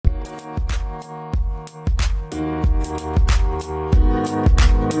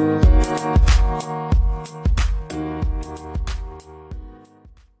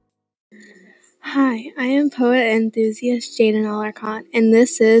poet enthusiast Jaden Alarcon, and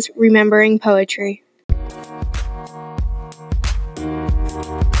this is Remembering Poetry.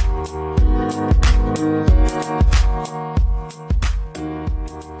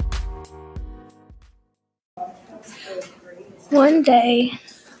 One day,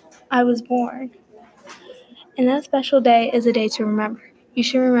 I was born, and that special day is a day to remember. You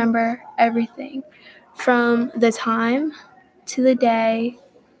should remember everything, from the time to the day,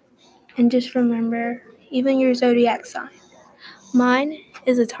 and just remember even your zodiac sign. Mine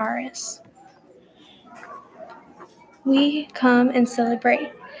is a Taurus. We come and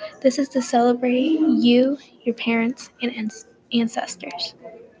celebrate. This is to celebrate you, your parents, and ancestors.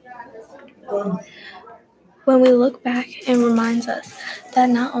 When we look back, it reminds us that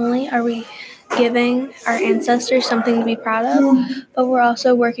not only are we giving our ancestors something to be proud of, but we're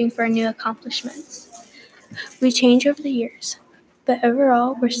also working for new accomplishments. We change over the years, but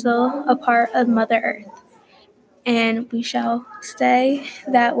overall, we're still a part of Mother Earth, and we shall stay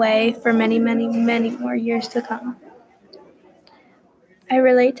that way for many, many, many more years to come. I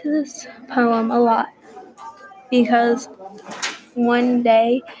relate to this poem a lot because one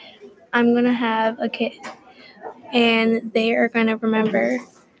day I'm going to have a kid, and they are going to remember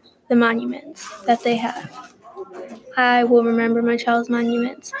the monuments that they have. I will remember my child's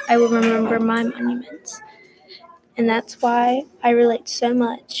monuments. I will remember my monuments. And that's why I relate so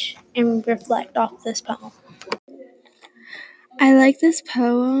much and reflect off this poem. I like this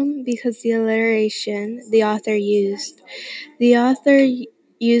poem because the alliteration the author used. The author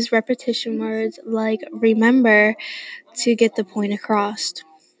used repetition words like remember to get the point across.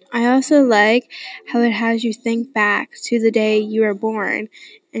 I also like how it has you think back to the day you were born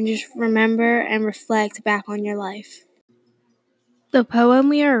and just remember and reflect back on your life. The poem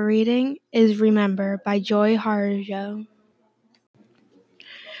we are reading is Remember by Joy Harjo.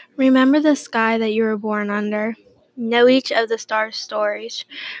 Remember the sky that you were born under. Know each of the stars' stories.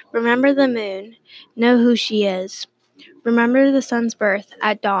 Remember the moon. Know who she is. Remember the sun's birth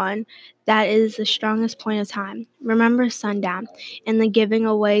at dawn. That is the strongest point of time. Remember sundown and the giving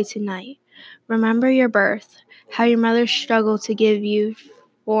away to night. Remember your birth, how your mother struggled to give you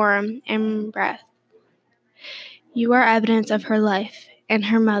form and breath. You are evidence of her life, and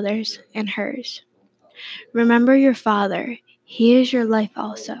her mother's, and hers. Remember your father. He is your life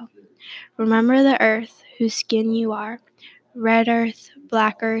also. Remember the earth, whose skin you are. Red earth,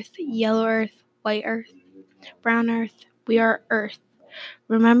 black earth, yellow earth, white earth, brown earth. We are earth.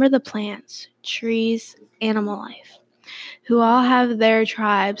 Remember the plants, trees, animal life, who all have their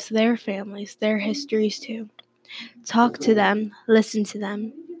tribes, their families, their histories too. Talk to them, listen to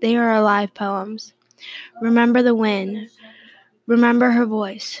them. They are alive poems. Remember the wind. Remember her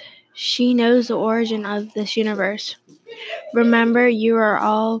voice. She knows the origin of this universe. Remember you are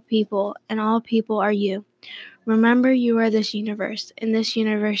all people, and all people are you. Remember you are this universe, and this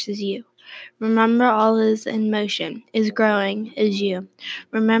universe is you. Remember all is in motion, is growing, is you.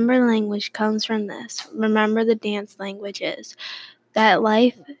 Remember language comes from this. Remember the dance language is. That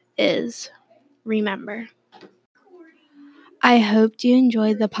life is. Remember. I hope you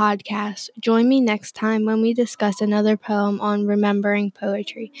enjoyed the podcast. Join me next time when we discuss another poem on remembering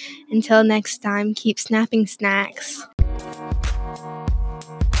poetry. Until next time, keep snapping snacks.